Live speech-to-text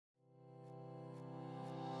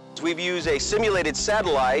We've used a simulated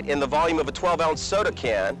satellite in the volume of a 12-ounce soda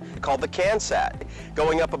can called the CanSat,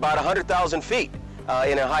 going up about 100,000 feet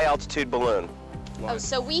in a high-altitude balloon. Oh,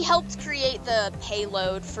 so we helped create the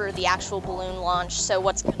payload for the actual balloon launch, so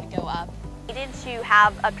what's going to go up? We needed to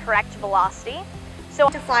have a correct velocity. So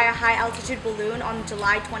to fly a high-altitude balloon on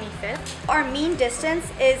July 25th. Our mean distance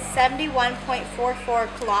is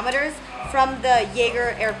 71.44 kilometers from the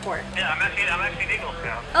Yeager Airport. Yeah, I'm actually an Eagle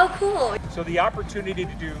Scout. Oh, cool. So the opportunity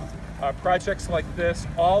to do projects like this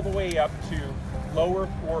all the way up to low Earth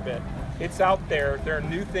orbit, it's out there. There are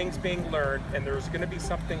new things being learned, and there's going to be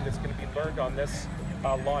something that's going to be learned on this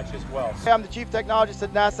launch as well. I'm the Chief Technologist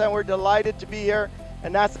at NASA, and we're delighted to be here.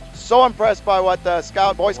 And that's so impressed by what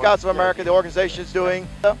the Boy Scouts of America, the organization, is doing.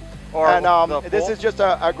 And this is just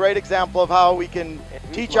a great example of how we can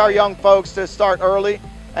teach our young folks to start early.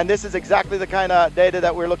 And this is exactly the kind of data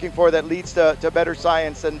that we're looking for that leads to better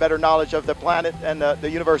science and better knowledge of the planet and the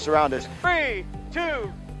universe around us. 3, 2,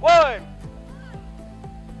 1.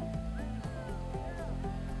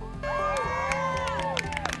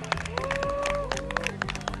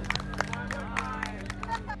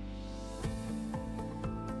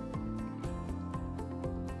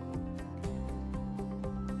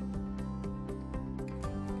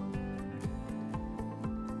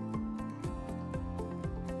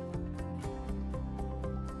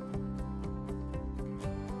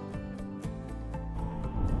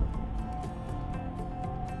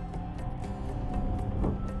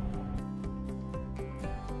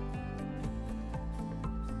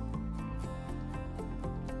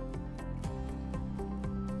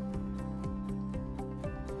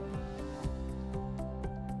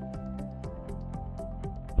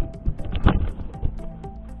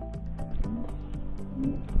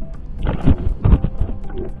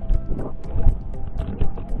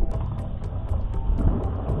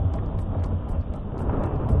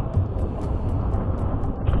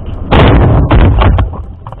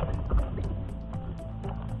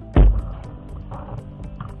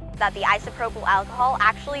 that the isopropyl alcohol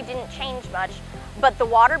actually didn't change much, but the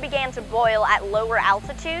water began to boil at lower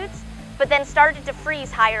altitudes, but then started to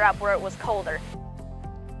freeze higher up where it was colder.